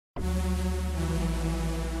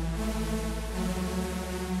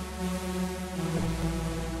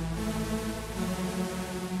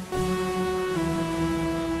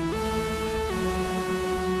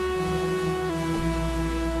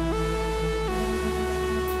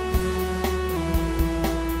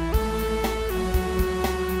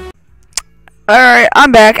Alright,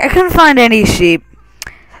 I'm back. I couldn't find any sheep.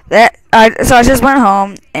 So I just went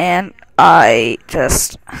home and I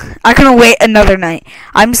couldn't wait another night.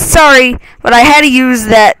 I'm sorry, but I had to use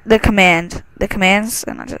the commands,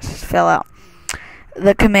 and I just fell out.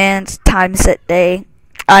 The command time set day.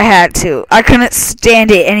 I had to. I couldn't stand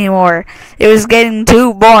it anymore. It was getting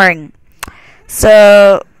too boring.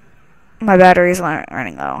 So my battery's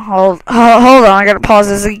running low. Hold on. I gotta pause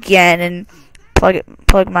this again and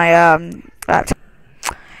plug my laptop.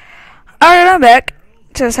 Alright, I'm back.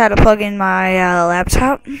 Just had to plug in my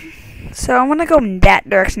laptop. So I'm gonna go in that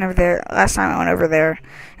direction over there. Last time I went over there,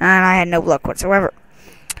 and I had no luck whatsoever.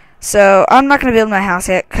 So I'm not gonna build my house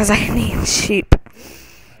yet because I need sheep.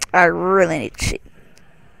 I really need sheep.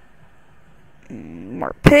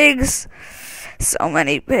 More pigs. So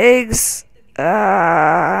many pigs. It's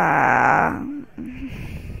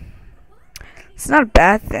not a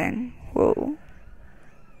bad thing. Whoa.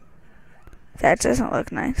 That doesn't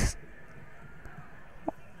look nice.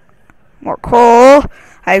 More coal.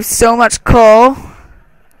 I have so much coal.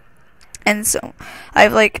 And so I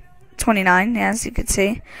have like 29, as you can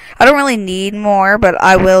see. I don't really need more, but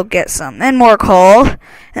I will get some. And more coal.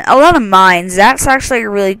 And a lot of mines. That's actually a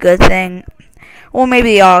really good thing. Well,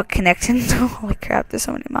 maybe they all connect into... Holy crap, there's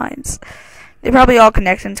so many mines. They probably all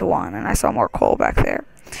connect into one, and I saw more coal back there.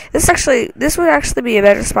 This would actually be a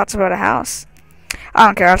better spot to build a house. I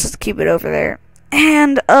don't care, I'll just keep it over there.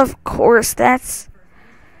 And, of course, there's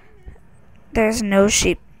no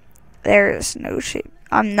sheep. There's no sheep.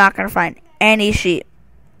 I'm not going to find any sheep.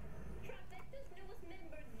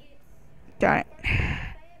 Darn it.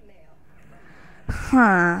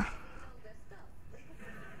 Huh.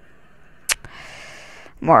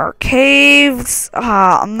 More caves.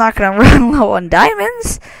 I'm not going to run low on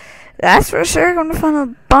diamonds. That's for sure. I'm going to find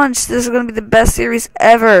a bunch. This is going to be the best series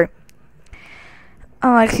ever.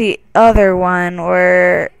 Unlike the other one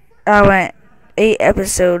where I went 8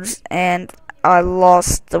 episodes and I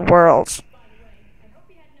lost the world.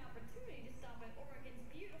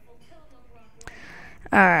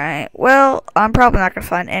 Alright, well, I'm probably not going to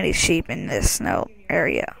find any sheep in this snow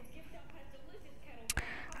area.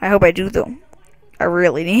 I hope I do, though. I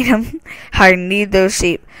really need them. I need those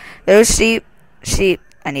sheep. Those sheep,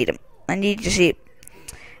 I need them. I need the sheep.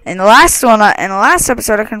 In the last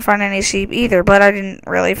episode, I couldn't find any sheep either, but I didn't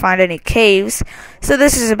really find any caves. So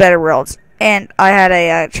this is a better world. And I had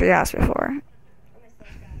a treehouse before.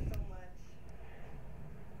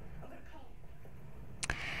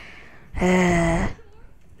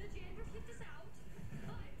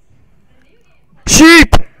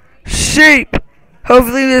 Sheep!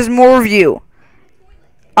 Hopefully there's more of you.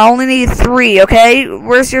 I only need 3, okay?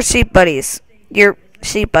 Where's your sheep buddies? Your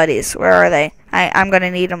sheep buddies, where are they? I'm gonna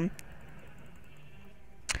need them.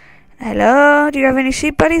 Hello? Do you have any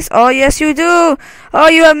sheep buddies? Oh, yes you do! Oh,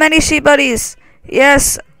 you have many sheep buddies!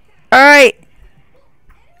 Yes! Alright!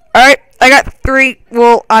 Alright, I got 3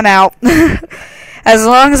 wool, I'm out. As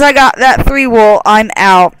long as I got that 3 wool, I'm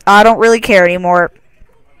out. I don't really care anymore.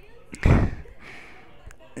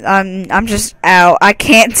 I'm just out. I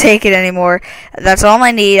can't take it anymore. That's all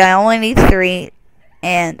I need. I only need 3,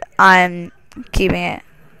 and I'm keeping it.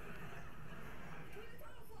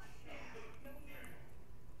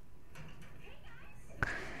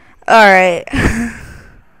 Alright.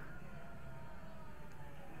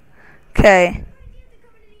 Okay.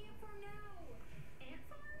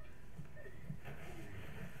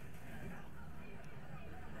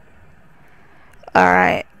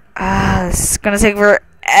 Alright. This is gonna take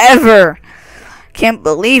forever. Can't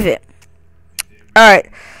believe it. Alright.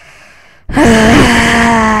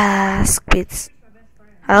 Speeds.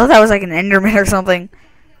 I thought that was like an Enderman or something.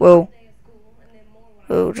 Whoa.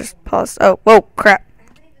 Whoa, just pause. Oh, whoa, crap.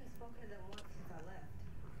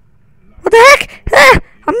 What the heck? Ah,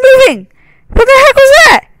 I'm moving. What the heck was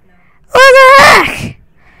that? What the heck?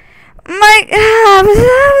 My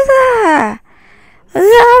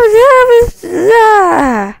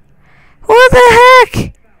what the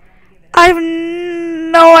heck? I have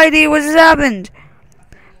no idea what just happened.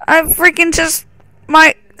 I'm freaking just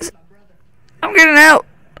I'm getting out.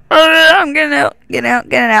 I'm getting out. Getting out.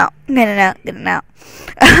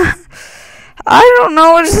 I don't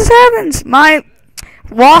know what just happened. My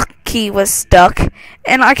walk key was stuck,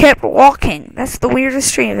 and I kept walking. That's the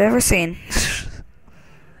weirdest tree I've ever seen.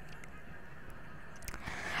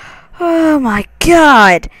 Oh my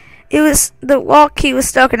god. The walk key was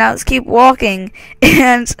stuck, and I was keep walking,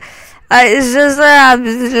 and it's just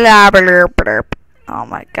oh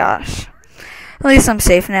my gosh. At least I'm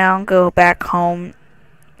safe now and go back home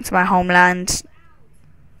to my homeland.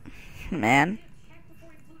 Man.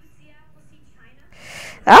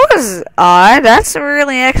 That was odd. That's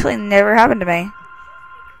really actually never happened to me.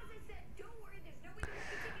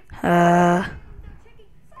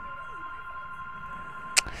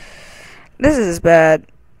 This is bad.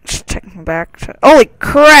 Just checking back. Holy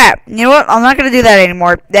crap! You know what? I'm not gonna do that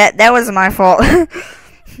anymore. That was my fault.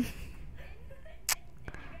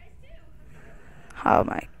 Oh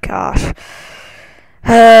my gosh.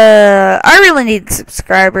 I really need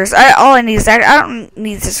subscribers. All I need is I don't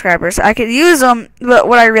need subscribers. I could use them, but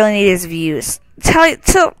what I really need is views.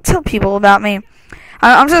 Tell people about me.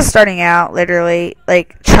 I'm just starting out, literally,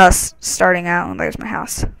 like just starting out. And there's my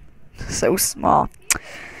house, so small.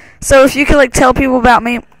 So if you could like tell people about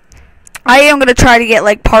me, I am gonna try to get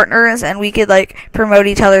like partners, and we could like promote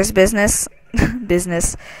each other's business.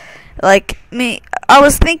 Like me, I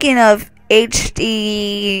was thinking of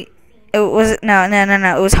HD. It was no.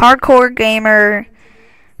 It was hardcore gamer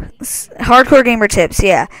tips.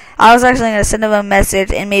 Yeah, I was actually gonna send him a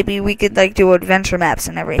message, and maybe we could like do adventure maps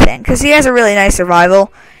and everything, cause he has a really nice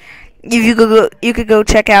survival. If you could go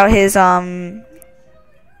check out his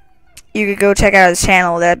You could go check out his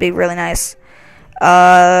channel. That'd be really nice.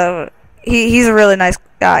 He's a really nice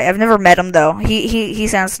guy. I've never met him though. He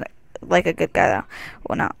sounds like a good guy though.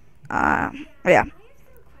 Well, no. Yeah.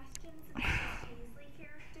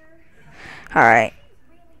 All right.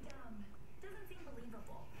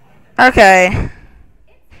 Okay.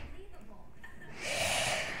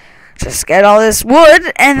 Just get all this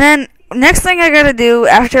wood, and then next thing I gotta do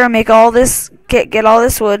after I make all this, get all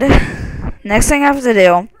this wood. Next thing I have to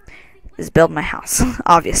do is build my house.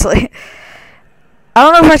 Obviously. I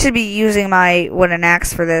don't know if I should be using my wooden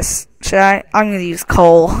axe for this. Should I? I'm gonna use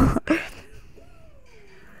coal.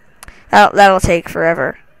 That'll take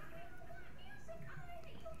forever.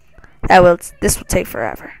 This will take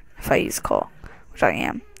forever if I use coal, which I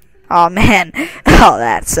am. Oh man, oh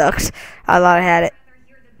that sucked. I thought I had it.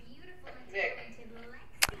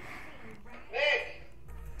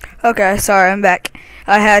 Okay, sorry, I'm back.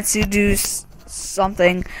 I had to do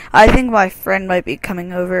something. I think my friend might be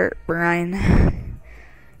coming over, Brian.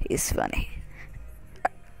 He's funny,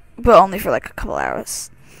 but only for like a couple hours.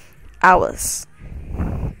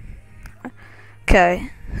 Okay.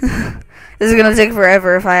 This is gonna take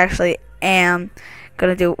forever if I actually am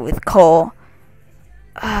gonna do it with coal.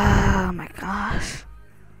 Oh my gosh.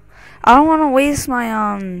 I don't want to waste my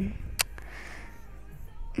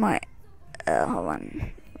hold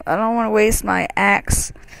on. I don't want to waste my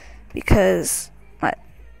axe because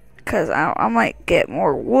I might get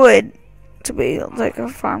more wood to be like a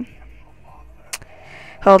farm.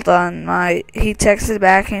 Hold on, he texted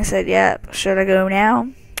back and he said, "Yep, should I go now?"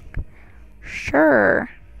 Sure.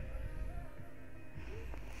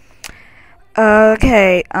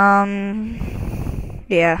 Okay,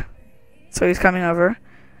 yeah. So he's coming over.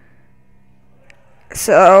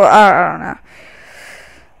 So, I don't know.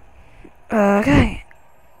 Okay.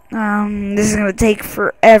 This is gonna take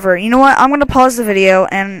forever. You know what? I'm gonna pause the video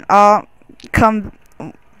and I'll come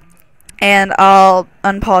and I'll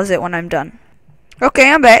unpause it when I'm done.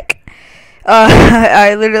 Okay, I'm back.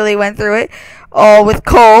 I literally went through it all with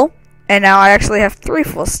coal, and now I actually have 3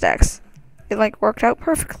 full stacks. It like worked out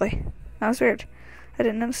perfectly. That was weird. I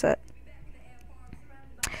didn't notice that.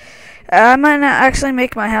 I might not actually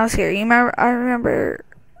make my house here. I remember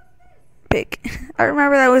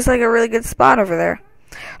that was like a really good spot over there.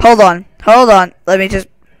 Hold on. Let me just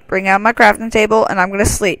bring out my crafting table, and I'm gonna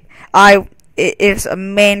sleep. It's a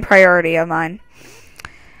main priority of mine.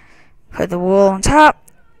 Put the wool on top.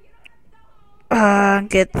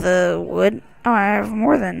 Get the wood. Oh, I have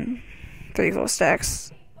more than 3 full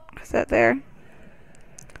stacks. Is that there?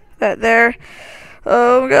 There.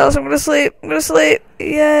 Oh my gosh, I'm gonna sleep.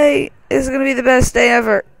 Yay. This is gonna be the best day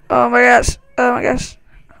ever. Oh my gosh. Hold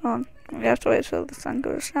on. We have to wait till the sun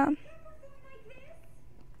goes down.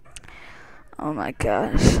 Oh my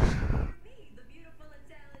gosh.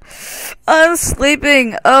 I'm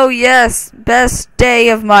sleeping. Oh yes. Best day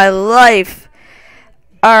of my life.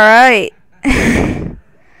 Alright.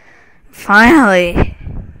 Finally.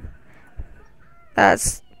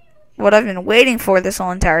 That's what I've been waiting for this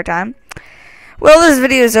whole entire time. Well, this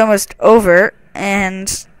video is almost over,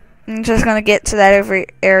 and I'm just gonna get to that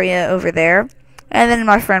area over there, and then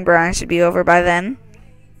my friend Brian should be over by then,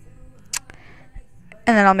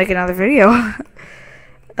 and then I'll make another video.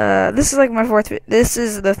 This is like my this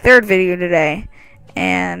is the 3rd video today,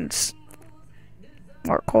 and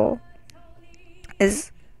more coal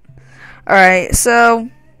is alright. So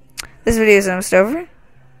this video is almost over.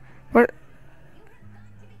 What?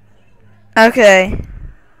 Okay.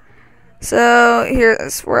 So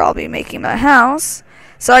here's where I'll be making my house.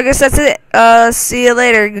 So I guess that's it. See you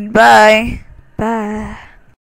later. Goodbye. Bye.